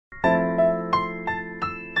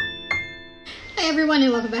everyone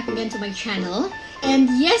and welcome back again to my channel.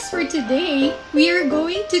 And yes, for today, we are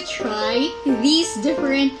going to try these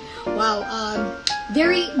different,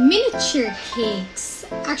 very miniature cakes.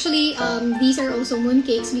 Actually, these are also moon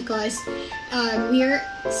cakes because we are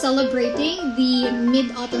celebrating the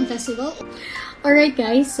Mid-Autumn Festival. Alright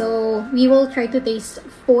guys, so we will try to taste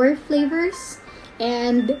 4 flavors.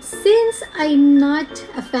 And since I'm not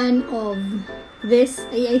a fan of this,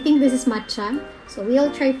 I think this is matcha. So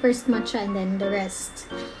we'll try first matcha and then the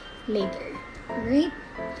rest later. Alright?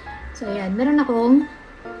 So ayan, meron akong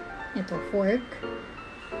ito, fork.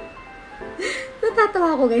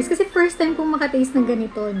 Natatawa ako guys kasi first time kong makataste ng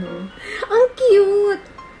ganito, no? Ang cute!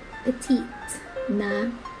 Petite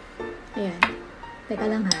na. Ayan.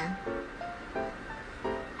 Teka lang ha.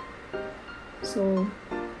 So,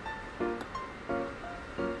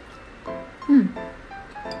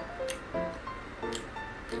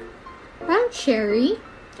 parang cherry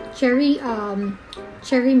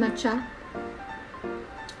matcha.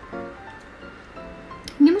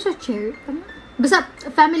 Hindi mo siya cherry. Basta,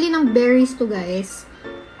 family ng berries to guys.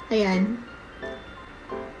 Ayan.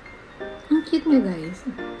 Ang cute niya guys.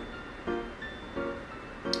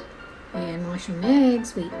 Ayan, mga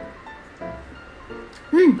shumegs. Wait.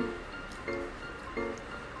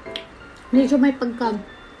 Medyo may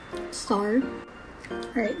pagka-star.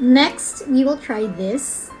 Alright, next, we will try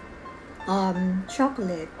this.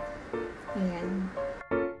 Chocolate. Ayan.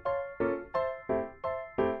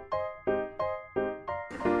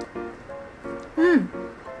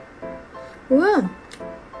 Wow.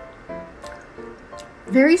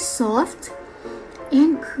 Very soft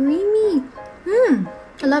and creamy.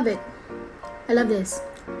 I love it. I love this.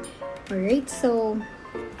 Alright, so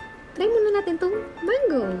try muna natin tong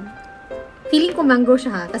mango. Feeling ko mango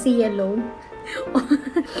siya ha, kasi yellow.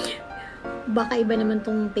 Baka iba naman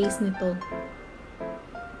tong taste nito.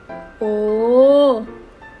 Oh!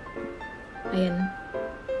 Ayan.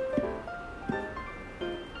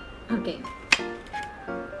 Okay.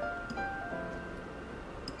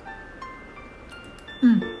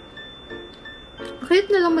 Kahit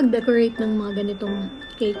na lang mag-decorate ng mga ganitong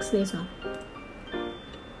cakes guys ha.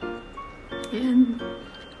 Ayan.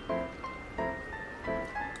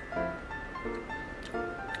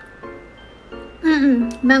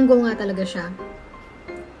 Mango nga talaga siya.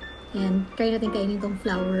 And try natin kainin itong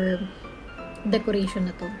flower decoration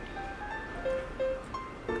na to.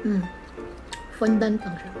 Fondant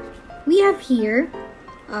lang siya. We have here,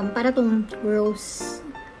 para tong rose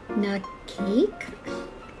na cake.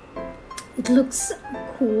 It looks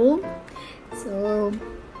cool. So,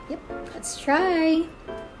 yep, let's try.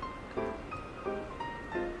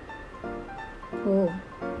 Oh.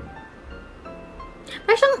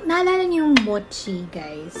 Parang naalala niyo yung mochi,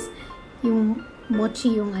 guys. Yung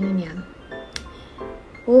mochi, yung ano niya.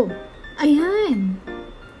 Oh, ayan.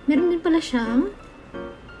 Meron din pala siyang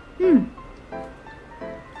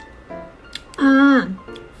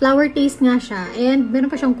flower taste nga siya. And meron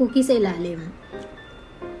pa siyang cookie sa ilalim.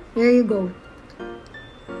 There you go.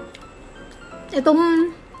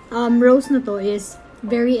 Itong rose na to is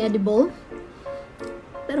very edible.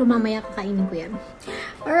 Pero mamaya kakainin ko yan.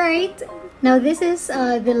 Alright. Now, this is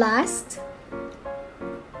the last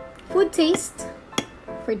food taste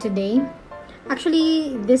for today.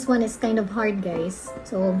 Actually, this one is kind of hard, guys.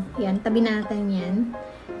 So, yan. Tabi natin yan.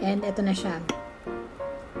 And ito na siya.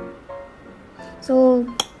 So,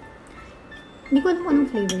 hindi ko alam kung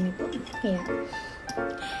anong flavor nito.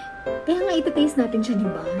 Kaya nga ito-taste natin siya,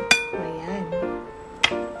 diba? Ayan.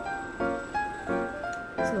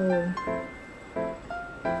 So,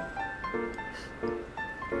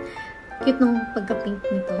 cute nung pagka-pink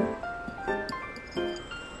nito.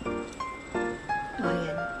 Oh,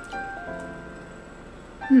 ayan.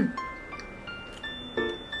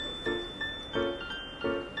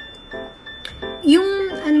 Yung,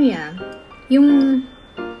 ano niya,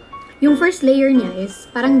 yung first layer niya is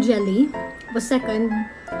parang jelly. Tapos second,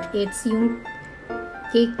 it's yung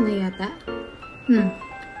cake na yata.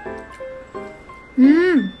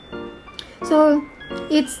 So,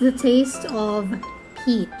 it's the taste of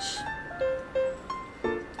peach.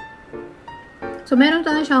 So, meron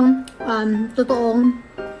tayo siyang totoong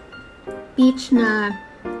peach na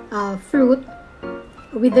fruit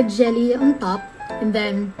with the jelly on top. And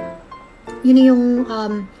then, yun yung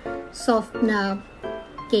soft na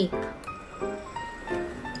cake.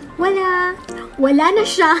 Wala na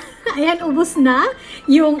siya. Ayan, ubos na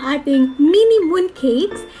yung ating mini moon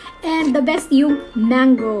cakes. And the best yung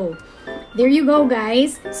mango. There you go,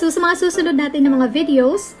 guys. So, sa mga susunod natin ng mga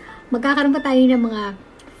videos, magkakaroon pa tayo ng mga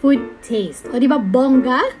food taste. O, diba,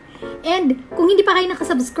 bongga? And kung hindi pa kayo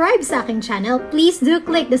nakasubscribe sa aking channel, please do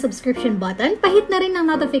click the subscription button. Pahit na rin ng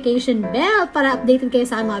notification bell para updated kayo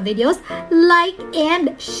sa aking mga videos. Like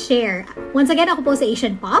and share. Once again, ako po si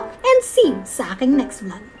Asian Pop and see you sa aking next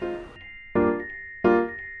vlog.